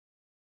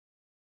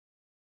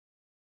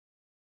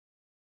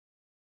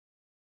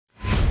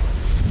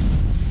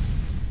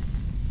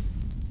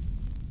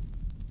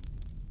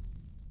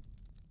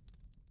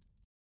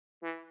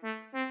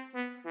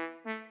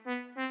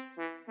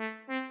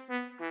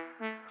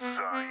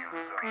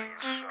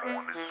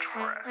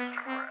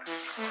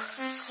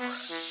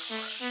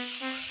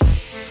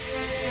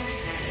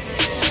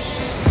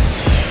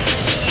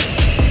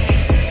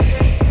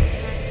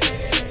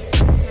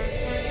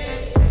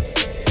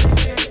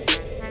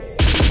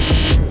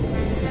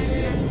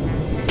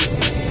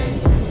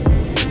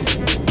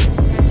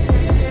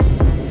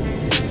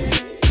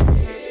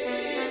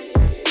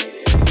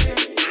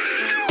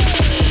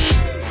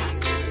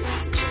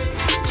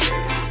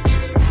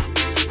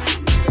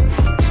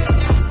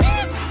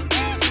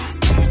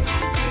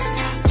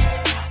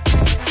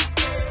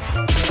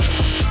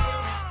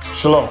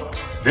Shalom.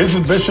 This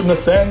is Bishop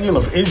Nathaniel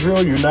of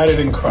Israel United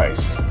in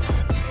Christ.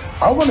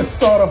 I want to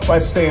start off by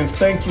saying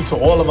thank you to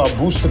all of our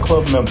Booster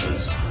Club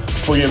members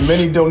for your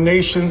many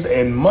donations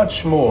and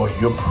much more,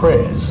 your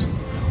prayers.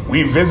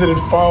 We visited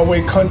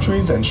faraway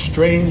countries and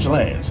strange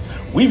lands.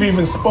 We've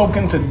even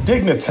spoken to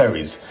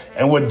dignitaries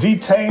and were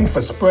detained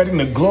for spreading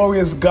the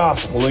glorious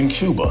gospel in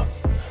Cuba.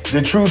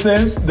 The truth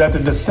is that the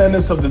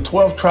descendants of the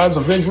 12 tribes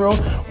of Israel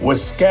were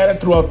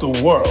scattered throughout the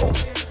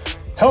world.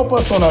 Help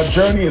us on our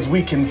journey as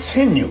we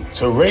continue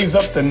to raise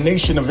up the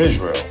nation of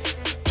Israel.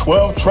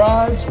 12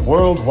 tribes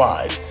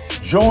worldwide.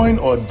 Join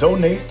or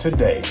donate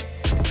today.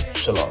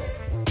 Shalom.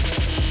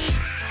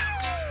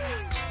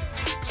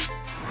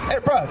 Hey,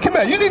 bro, come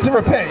here. You need to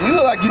repent. You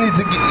look like you need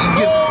to get.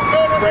 No.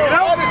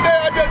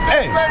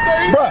 Hey,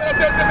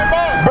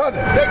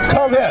 brother,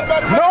 come here.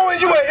 Knowing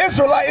you an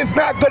Israelite is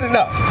not good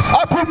enough.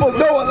 Our people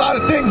know a lot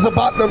of things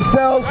about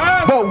themselves,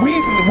 but we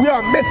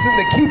are missing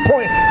the key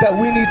point that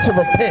we need to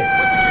repent.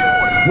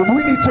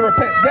 We need to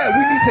repent. That we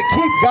need to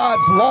keep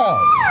God's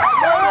laws.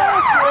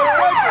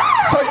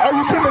 So, are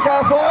you keeping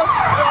God's laws?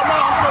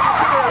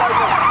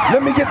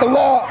 Let me get the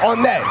law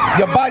on that.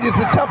 Your body is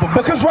the temple.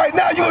 Because right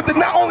now you're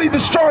not only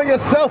destroying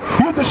yourself,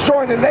 you're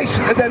destroying the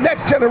nation and the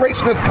next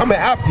generation that's coming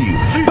after you.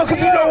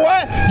 Because you know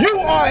what? You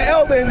are an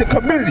elder in the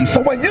community.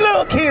 So when your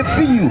little kids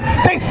see you,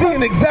 they see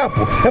an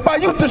example. And by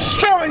you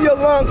destroying your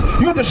lungs,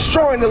 you're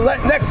destroying the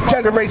next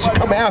generation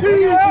coming after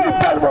you. So you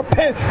better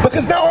repent,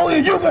 because not only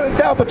are you going to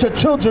die, but your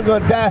children are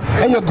going to die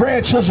and your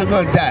grandchildren are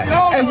going to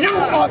die. And you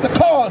are the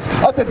cause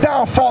of the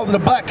downfall of the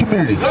black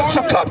community.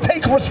 So come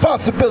take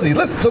responsibility.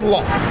 Listen to the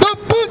law. The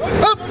book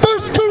of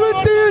 1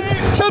 Corinthians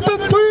chapter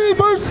 3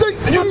 verse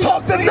 6. You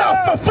talked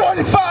enough for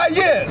 45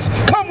 years.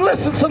 Come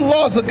listen to the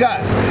laws of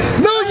God.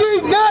 Know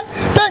ye not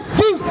that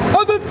ye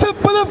are the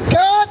temple of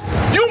God?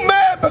 You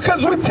mad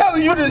because we're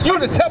telling you that you're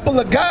the temple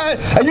of God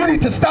and you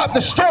need to stop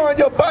destroying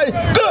your body?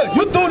 Good.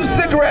 You threw the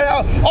cigarette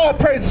out. All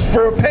praises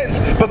for repentance,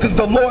 because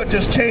the Lord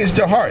just changed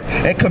your heart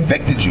and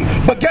convicted you.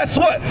 But guess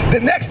what? The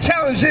next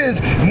challenge is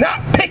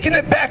not picking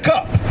it back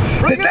up.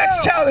 The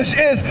next challenge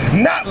is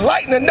not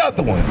lighting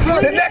another one.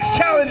 The next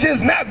challenge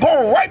is not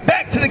going right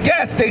back to the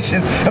gas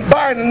station and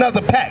buying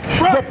another pack.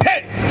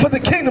 Repent, for the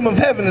kingdom of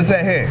heaven is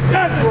at hand.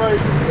 That's right.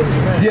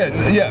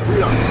 Yeah.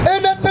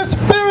 And that the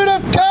Spirit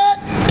of God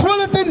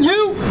dwelleth in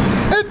you.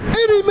 If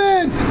any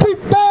man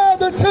defile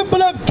the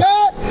temple of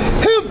God,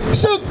 him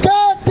shall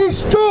God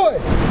destroy.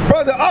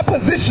 Brother, our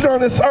position on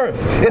this earth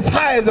is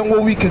higher than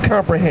what we can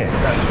comprehend.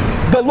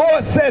 The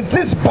Lord says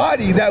this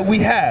body that we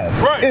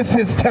have is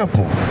his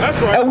temple. That's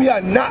right. And we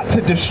are not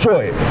to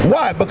destroy it.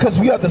 Why? Because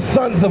we are the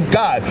sons of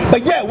God.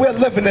 But yet we're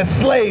living as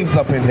slaves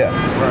up in here.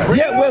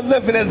 Yet we're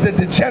living as the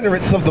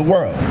degenerates of the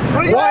world.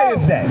 Why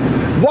is that?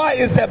 Why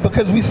is that?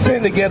 Because we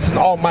sinned against an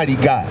almighty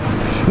God.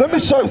 Let me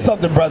show you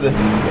something, brother.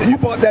 You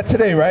bought that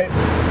today, right?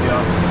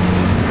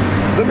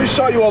 Yeah. Let me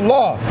show you a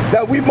law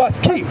that we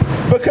must keep.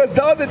 Because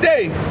the other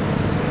day,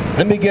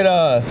 let me get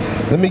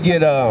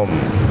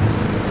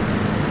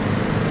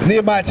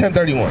Nehemiah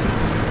 10:31.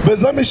 But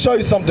let me show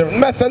you something.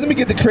 Matter of fact, let me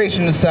get the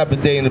creation of the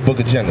Sabbath day in the book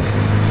of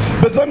Genesis.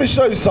 But let me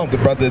show you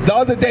something, brother. The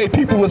other day,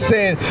 people were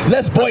saying,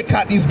 let's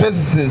boycott these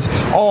businesses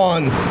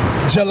on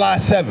July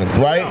 7th,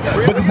 right?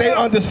 Because they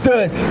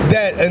understood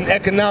that an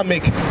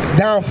economic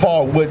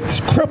downfall would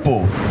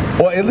cripple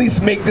or at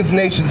least make this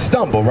nation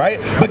stumble, right?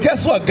 But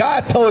guess what?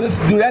 God told us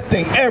to do that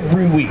thing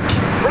every week.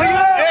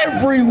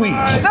 Every week.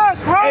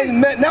 That's right.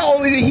 And not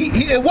only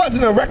did it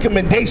wasn't a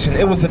recommendation,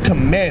 it was a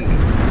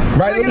commandment.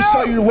 Right? Let me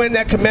show you when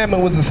that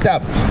commandment was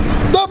established.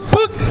 The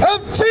book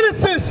of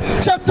Genesis,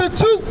 chapter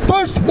 2,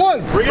 verse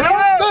 1.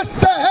 Thus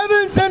the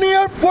heavens and the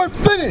earth were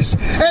finished,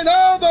 and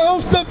all the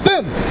host of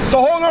them. So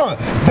hold on.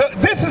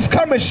 This is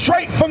coming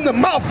straight from the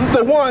mouth of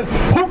the one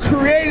who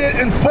created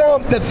and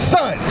formed the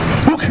sun,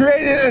 who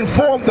created and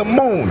formed the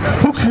moon,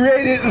 who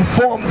created and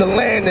formed the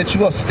land that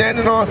you are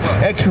standing on,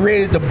 and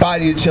created the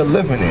body that you're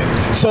living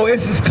in. So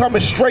this is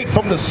coming straight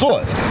from the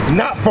source,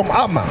 not from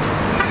our mouth.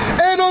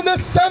 And on the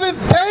seventh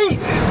day,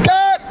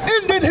 God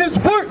ended his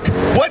work.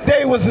 What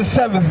day was the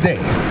seventh day?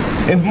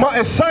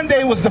 If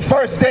Sunday was the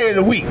first day of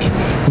the week,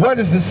 what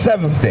is the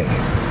seventh day?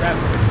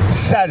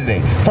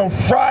 Saturday. From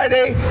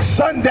Friday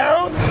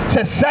sundown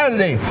to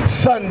Saturday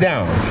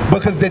sundown,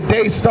 because the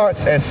day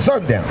starts at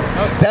sundown.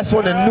 That's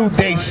when the new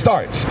day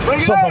starts.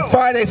 So from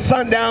Friday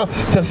sundown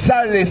to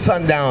Saturday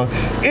sundown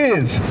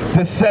is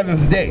the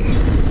seventh day.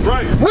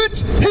 Right.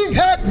 Which he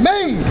had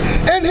made,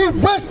 and he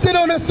rested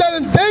on the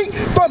seventh day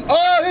from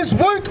all his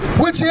work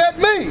which which he had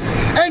made.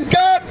 And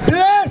God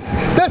blessed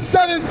the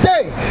seventh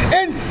day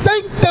and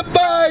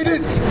sanctified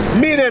it.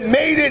 Meaning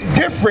made it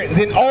different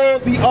than all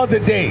the other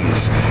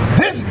days.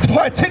 This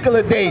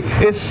particular day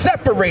is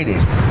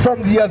separated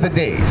from the other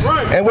days.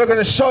 Right. And we're going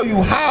to show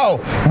you how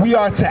we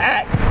are to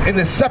act in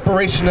the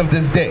separation of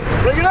this day.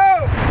 Bring it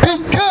out.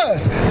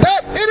 Because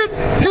that in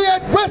it he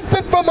had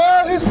rested from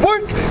all his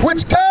work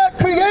which God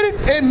created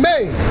and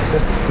made.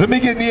 Let me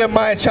get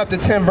Nehemiah chapter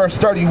 10 verse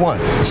 31.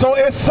 So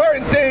it's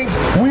certain things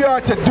we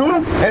are to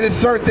do and it's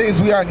certain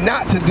things we are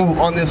not to do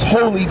on this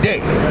holy day.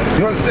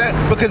 You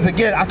understand? Because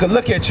again, I could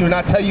look at you and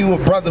I tell you a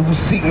brother who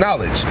seek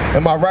knowledge.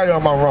 Am I right or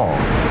am I wrong?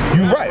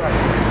 You're right.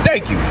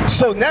 Thank you.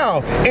 So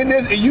now, in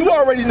this, you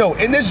already know,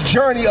 in this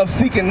journey of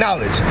seeking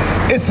knowledge,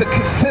 it's a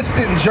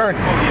consistent journey.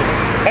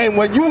 And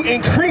when you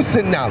increase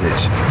in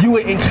knowledge, you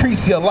will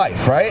increase your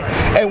life, right?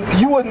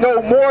 And you will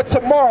know more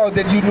tomorrow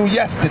than you knew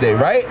yesterday,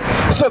 right?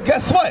 So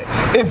guess what?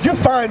 If you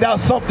find out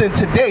something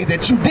today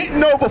that you didn't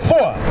know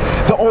before,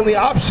 the only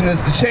option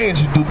is to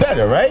change and do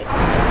better, right?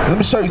 Let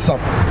me show you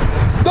something.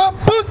 The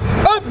book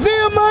of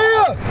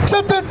Nehemiah,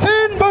 chapter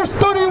 10, verse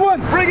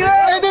 31. Bring it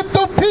out. And if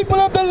the people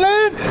of the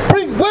land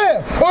bring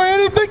ware or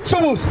any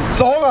victuals.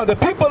 So hold on, the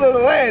people of the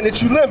land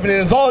that you live in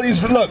is all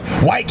these, look,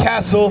 White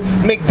Castle,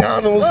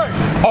 McDonald's,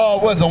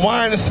 was a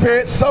Wine and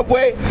Spirit,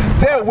 Subway.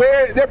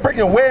 They're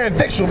bringing ware and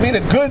victual,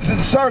 meaning goods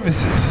and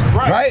services,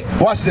 right?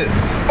 Watch this.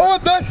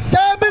 On the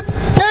Sabbath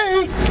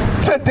day.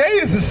 Today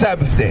is the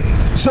Sabbath day.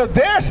 So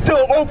they're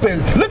still open.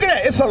 Look at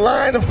that. It's a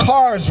line of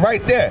cars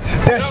right there.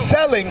 They're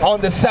selling on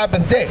the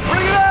Sabbath day.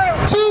 Bring it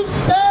out. To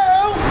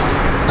sell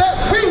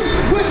that we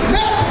would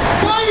not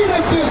buy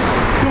of them.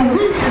 The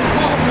we is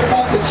talking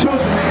about the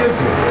children of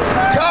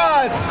Israel.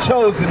 God's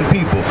chosen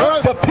people.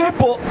 The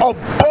people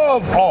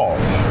above all.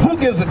 Who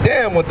gives a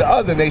damn what the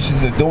other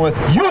nations are doing?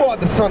 You are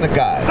the son of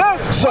God.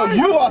 So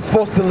you are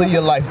supposed to live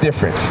your life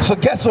different. So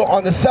guess what?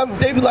 On the seventh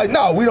day, be like,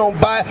 no, we don't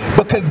buy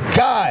because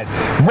God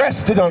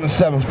rested on the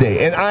seventh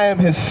day and I am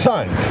his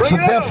son. So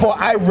therefore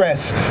I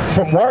rest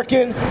from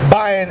working,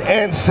 buying,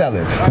 and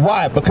selling.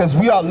 Why? Because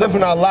we are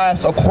living our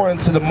lives according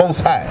to the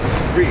Most High.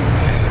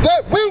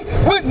 That we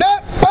would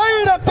not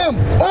buy it of them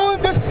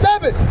on the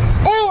Sabbath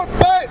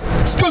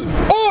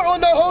or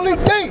on the holy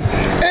day,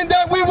 and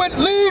that we would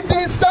leave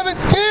the seventh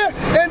care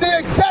and the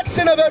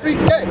exaction of every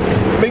day.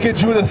 Make it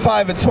Judas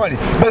 5:20.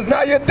 But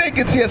now you're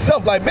thinking to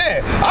yourself like,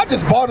 man, I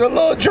just bought a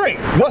little drink.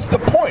 What's the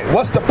point?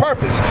 What's the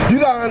purpose? You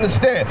gotta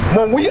understand,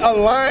 when we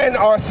align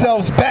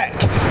ourselves back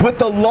with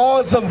the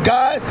laws of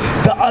God,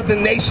 the other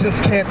nations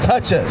can't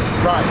touch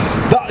us.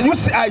 Right.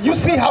 You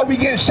see how we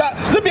getting shot?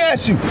 Let me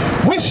ask you,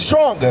 we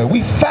stronger,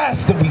 we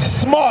faster, we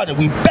smarter,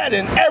 we better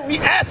in every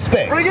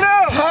aspect. Bring it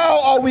out.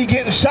 How are we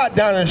getting shot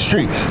down in the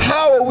street?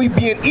 How are we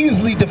being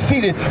easily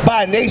defeated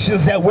by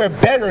nations that we're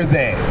better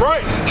than?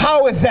 Right.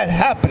 How is that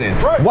happening?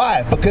 Right.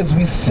 Why? Because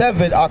we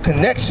severed our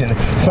connection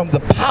from the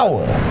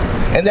power.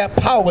 And that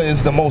power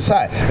is the Most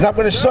High. And I'm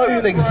going to show you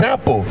an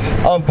example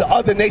of the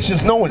other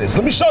nations knowing this.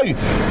 Let me show you.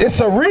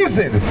 It's a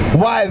reason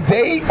why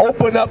they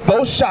open up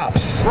those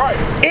shops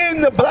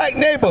in the black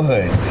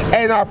neighborhood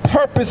and are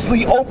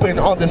purposely open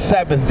on the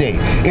Sabbath day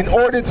in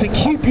order to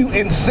keep you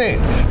in sin.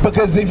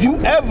 Because if you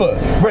ever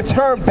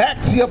return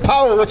back to your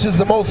power, which is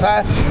the Most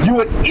High, you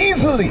would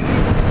easily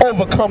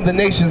overcome the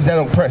nations that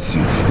oppress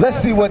you. Let's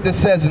see what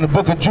this says in the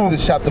book of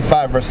Judas, chapter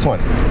 5, verse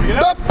 20.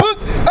 The book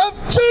of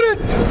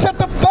Judas,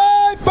 chapter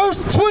 5,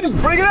 verse 20.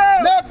 Bring it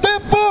out. Now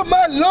therefore,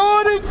 my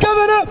Lord and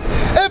Governor,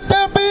 if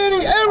there be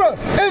any error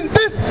in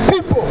this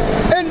people,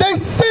 and they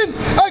sin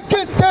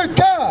against their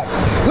God,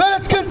 let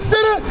us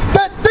consider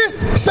that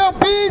this shall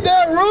be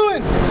their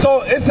ruin.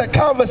 So it's a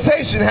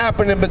conversation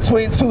happening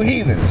between two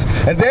heathens,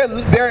 and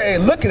they're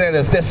looking at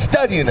us, they're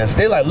studying us.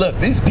 They're like, look,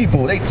 these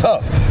people, they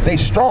tough, they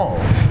strong.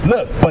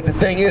 Look, but the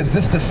thing is,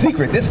 this is the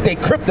secret. This is their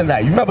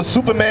kryptonite. You remember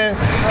Superman?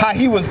 How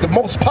he was the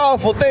most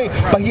powerful thing,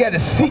 but he had a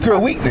secret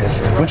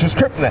weakness, which was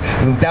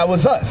kryptonite. That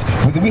was us.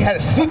 We had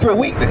a secret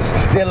weakness.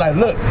 They're like,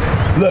 look,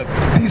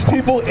 these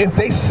people, if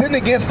they sin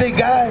against their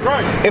God,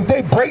 if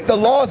they break the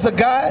laws of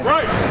God,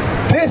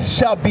 this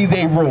shall be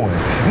their ruin.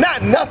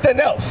 Not nothing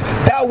else.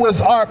 That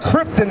was our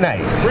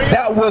kryptonite.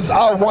 That was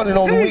our one and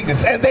only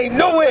weakness. And they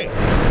knew it.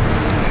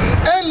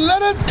 And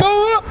let us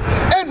go up,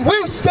 and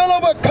we shall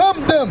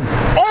overcome them.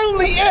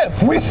 Only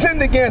if we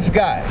sinned against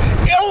God.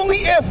 Only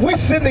if we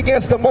sinned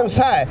against the Most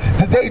High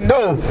did they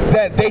know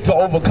that they could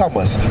overcome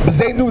us. Because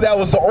they knew that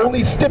was the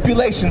only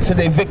stipulation to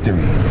their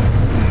victory.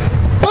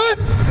 But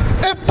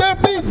if there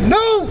be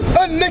no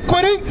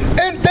iniquity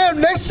in their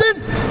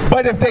nation,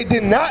 but if they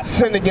did not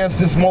sin against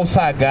this Most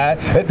High God,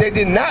 if they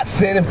did not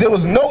sin, if there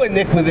was no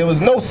iniquity, there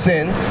was no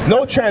sin,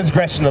 no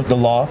transgression of the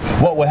law,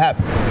 what would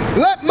happen?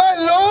 Let my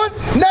Lord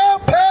now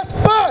pass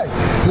by,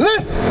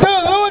 lest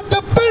the Lord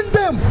defend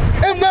them,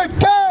 and their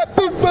God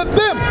be for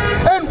them,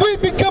 and we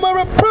become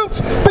a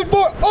reproach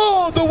before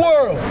all the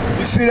world.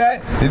 You see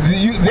that?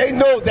 They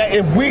know that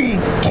if we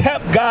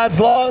kept God's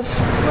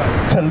laws,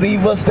 to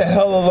leave us the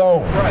hell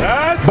alone.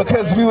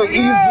 Because we would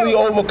easily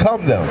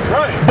overcome them.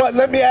 But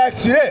let me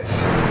ask you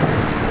this.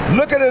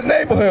 Look at the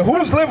neighborhood.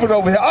 Who's living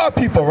over here? Our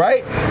people,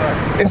 right?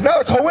 It's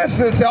not a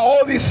coincidence that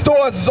all these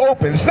stores is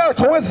open. It's not a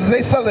coincidence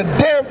they selling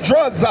damn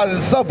drugs out of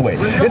the subway.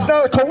 It's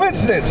not a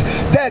coincidence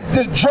that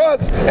the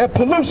drugs and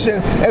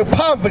pollution and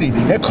poverty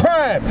and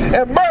crime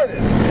and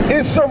murders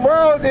is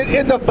surrounded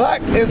in the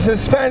black and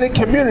Hispanic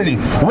community.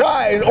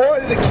 Why? In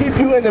order to keep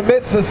you in the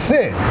midst of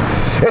sin.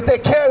 If they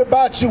cared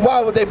about you, why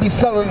would they be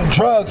selling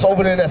drugs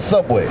over there in that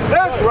subway?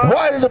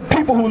 Why do the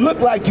people who look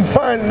like you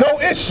find no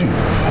issue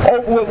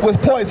with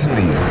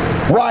poisoning you?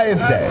 Why is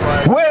that?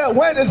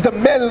 When is the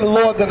men of the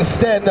Lord going to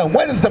stand up?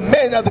 When is the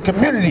men of the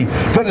community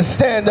going to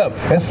stand up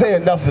and say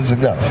enough is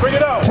enough?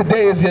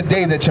 Today is your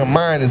day that your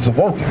mind is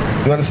awoken.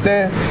 You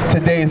understand?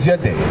 Today is your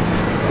day.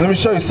 Let me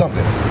show you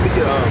something.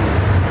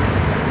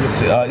 Let's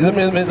see.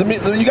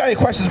 You got any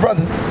questions,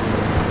 brother?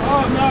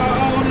 Oh, no,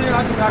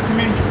 I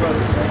commend you,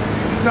 brother.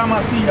 Anytime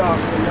I see y'all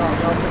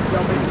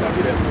make me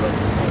get that,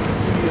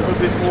 give me a little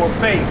bit more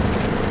faith,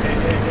 and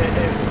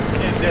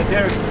that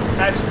there's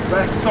actually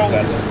black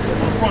soldiers on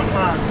the front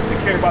line that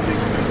care about their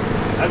community.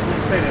 I just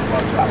want to say that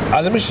about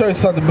y'all. Let me show you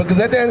something, because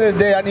at the end of the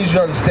day, I need you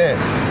to understand,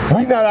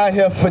 we're not out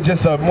here for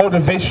just a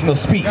motivational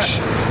speech.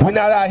 We're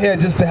not out here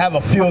just to have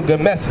a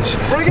feel-good message.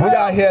 We're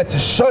out here to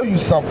show you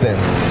something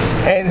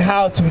and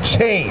how to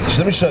change.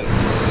 Let me show you.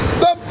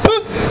 The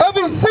book of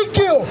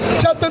Ezekiel,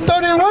 chapter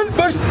 31,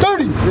 verse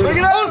 30.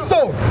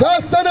 Also, thou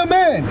son of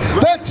man,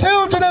 the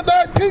children of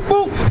thy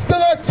people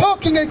still are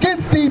talking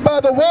against thee by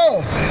the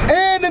walls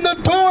and in the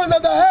doors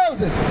of the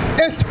houses,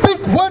 and speak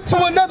one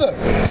to another,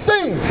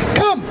 saying,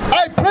 Come,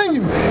 I pray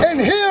you, and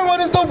hear what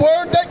is the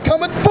word that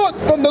cometh forth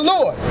from the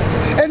Lord.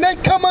 And they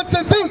come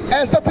unto thee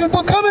as the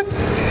people cometh,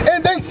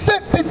 and they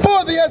sit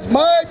before thee as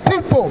my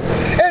people,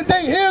 and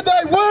they hear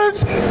thy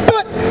words,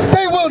 but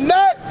they will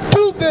not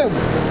do them.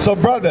 So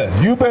brother,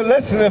 you've been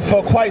listening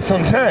for quite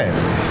some time.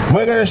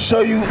 We're going to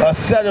show you a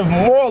set of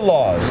more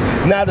laws.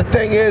 Now the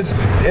thing is,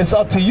 it's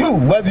up to you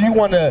whether you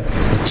want to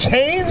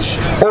change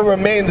or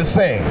remain the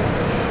same.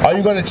 Are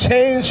you going to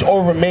change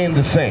or remain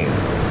the same?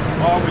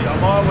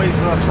 I'm always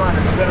trying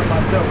to better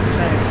myself and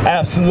change.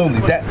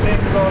 Absolutely.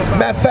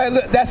 Matter of fact,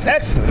 look, that's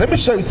excellent. Let me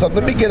show you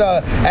something. Let me get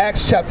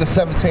Acts chapter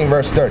 17,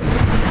 verse 30.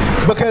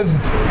 Because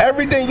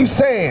everything you're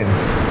saying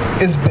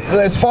is,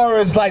 as far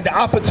as like the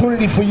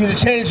opportunity for you to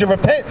change and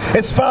repent,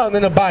 is found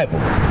in the Bible.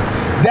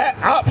 That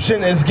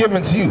option is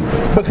given to you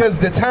because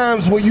the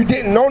times where you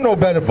didn't know no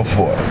better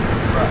before,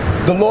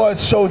 the Lord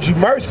showed you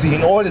mercy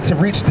in order to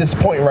reach this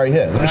point right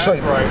here. Let me show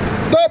you.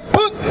 The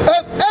book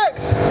of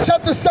Acts,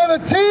 chapter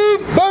 17,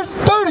 verse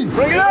 30. In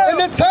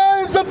the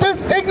times of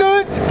this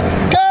ignorance,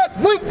 God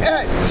winked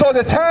at. So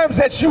the times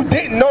that you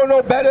didn't know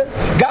no better,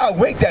 God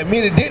winked at,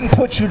 meaning didn't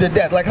put you to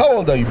death. Like, how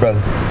old are you,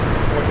 brother?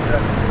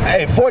 47.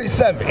 Hey,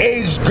 47,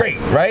 age great,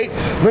 right?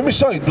 Let me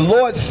show you. The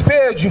Lord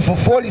spared you for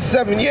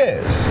 47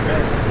 years.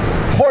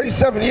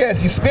 47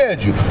 years he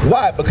spared you.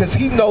 Why? Because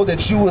he know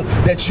that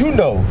you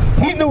know.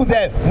 He knew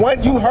that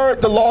when you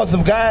heard the laws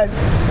of God,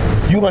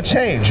 you're going to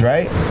change,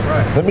 right?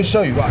 Let me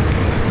show you why.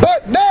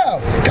 But now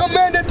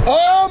commandeth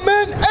all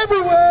men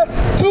everywhere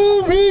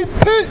to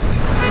repent.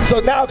 So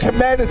now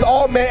commandeth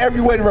all men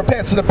everywhere to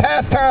repent. So the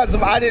past times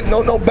of I didn't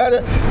know no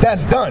better,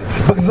 that's done.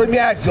 Because let me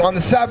ask you, on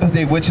the Sabbath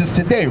day, which is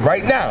today,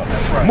 right now,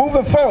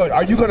 moving forward,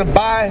 are you going to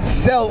buy,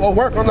 sell, or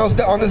work on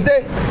this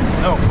day?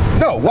 No.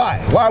 No, why?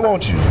 Why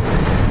won't you?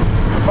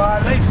 It's a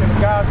violation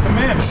of God's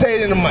commandment. Say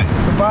it in the mic.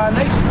 It's a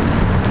violation.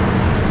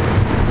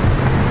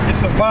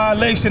 It's a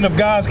violation of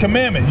God's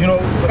commandment, you know.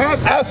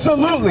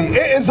 Absolutely.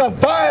 It is a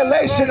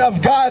violation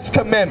of God's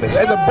commandments.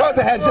 And the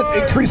brother has just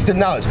increased the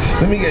knowledge.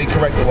 Let me get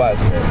correct the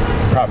wise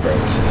man.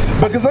 Proverbs.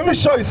 Because let me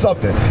show you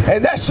something.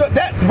 And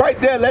that right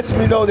there lets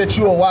me know that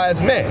you're a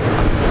wise man.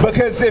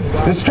 Because if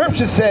the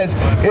scripture says,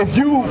 if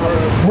you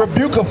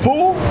rebuke a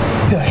fool,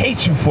 he'll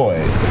hate you for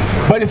it.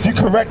 But if you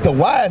correct a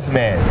wise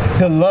man,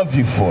 he'll love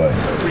you for it.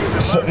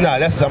 So, I'm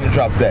gonna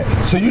drop that.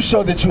 So you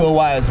show that you're a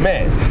wise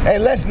man.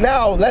 And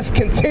let's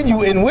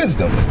continue in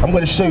wisdom. I'm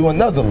gonna show you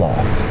another law,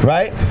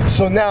 right?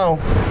 So now,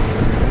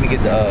 let me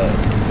get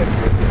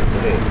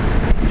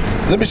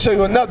let me show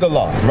you another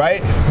law,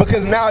 right?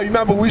 Because now, you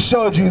remember we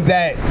showed you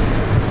that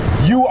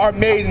you are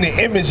made in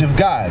the image of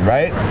God,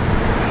 right?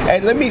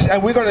 And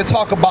we're going to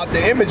talk about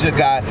the image of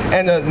God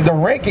and the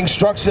ranking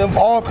structure of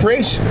all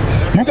creation.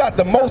 You got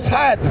the Most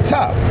High at the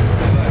top.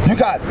 You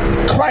got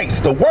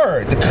Christ, the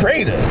Word, the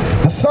Creator,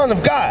 the Son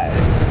of God.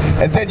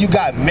 And then you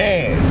got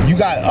man, you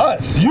got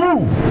us,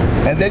 you.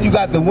 And then you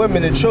got the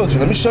women and children.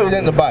 Let me show you that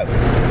in the Bible.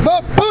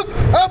 The book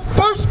of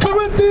 1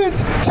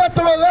 Corinthians,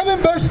 chapter 11,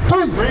 verse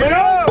 3.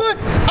 But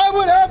I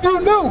would have you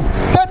know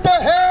that the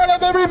head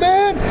of every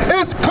man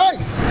is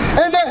Christ,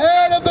 and the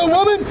head of the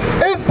woman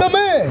is the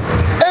man,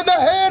 and the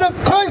head of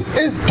Christ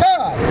is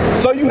God.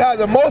 So you have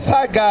the Most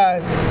High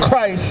God,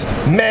 Christ,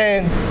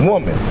 man,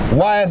 woman.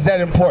 Why is that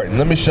important?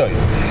 Let me show you.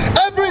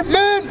 Every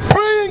man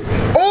praying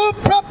or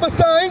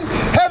prophesying,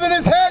 having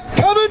his head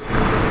covered,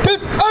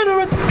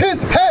 dishonoreth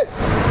his head.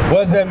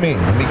 What does that mean?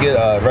 Let me get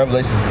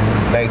Revelation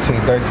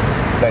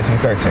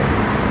 19:13.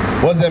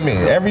 What does that mean?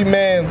 Every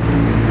man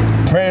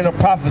praying or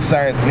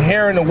prophesying and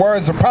hearing the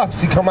words of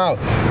prophecy come out,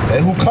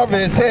 and who cover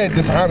his head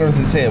dishonors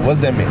his head. What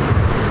does that mean?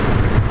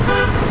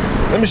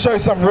 Let me show you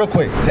something real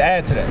quick to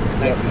add to that.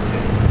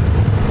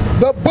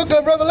 The book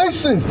of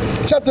Revelation,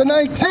 chapter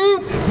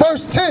 19,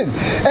 verse 10.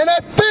 And I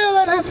fell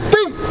at his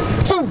feet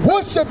to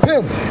worship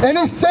him. And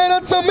he said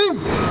unto me,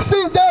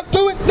 see thou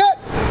do it not.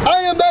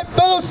 I am thy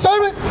fellow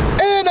servant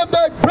and of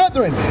thy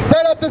brethren,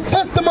 that of the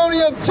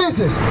testimony of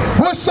Jesus.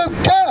 Worship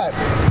God,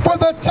 for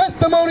the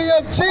testimony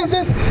of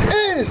Jesus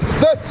is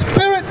the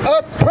spirit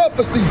of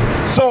prophecy.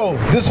 So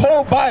this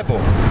whole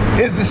Bible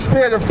is the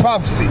spirit of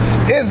prophecy.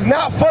 It's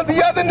not for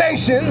the other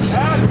nations.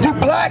 You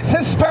blacks,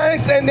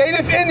 Hispanics, and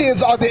Native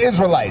Indians are the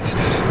Israelites.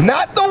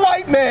 Not the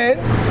white man,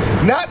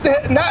 not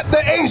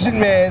the Asian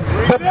man.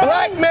 The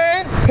black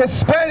man,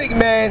 Hispanic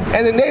man,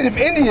 and the Native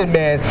Indian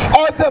man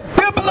are the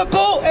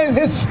biblical and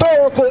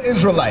historical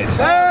Israelites.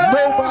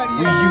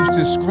 Nobody We used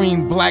to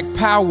scream black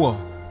power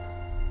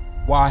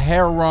while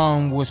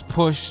Heron was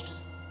pushed.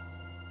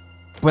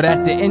 But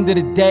at the end of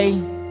the day,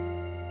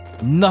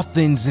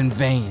 nothing's in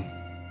vain.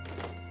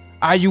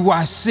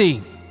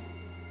 IUIC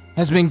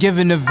has been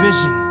given a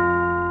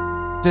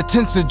vision. The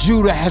tents of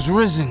Judah has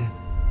risen.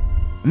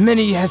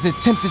 Many has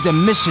attempted the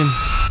mission.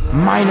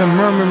 Minor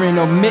murmuring,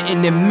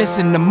 omitting, and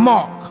missing the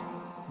mark.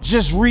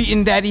 Just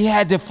reading that he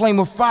had the flame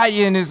of fire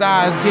in his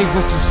eyes gave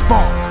us the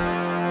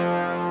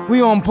spark.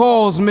 We on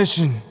Paul's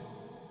mission.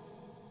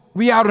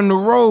 We out on the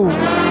road,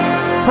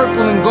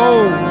 purple and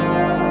gold.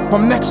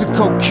 From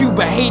Mexico,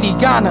 Cuba, Haiti,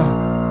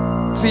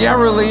 Ghana,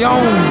 Sierra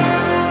Leone.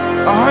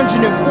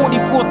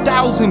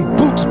 144,000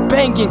 boots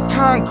banging,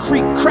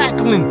 concrete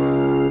crackling.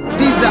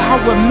 These are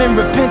our men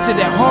repented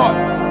at heart.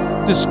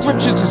 The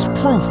scriptures is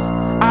proof.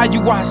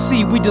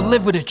 IUIC, we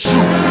deliver the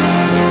truth.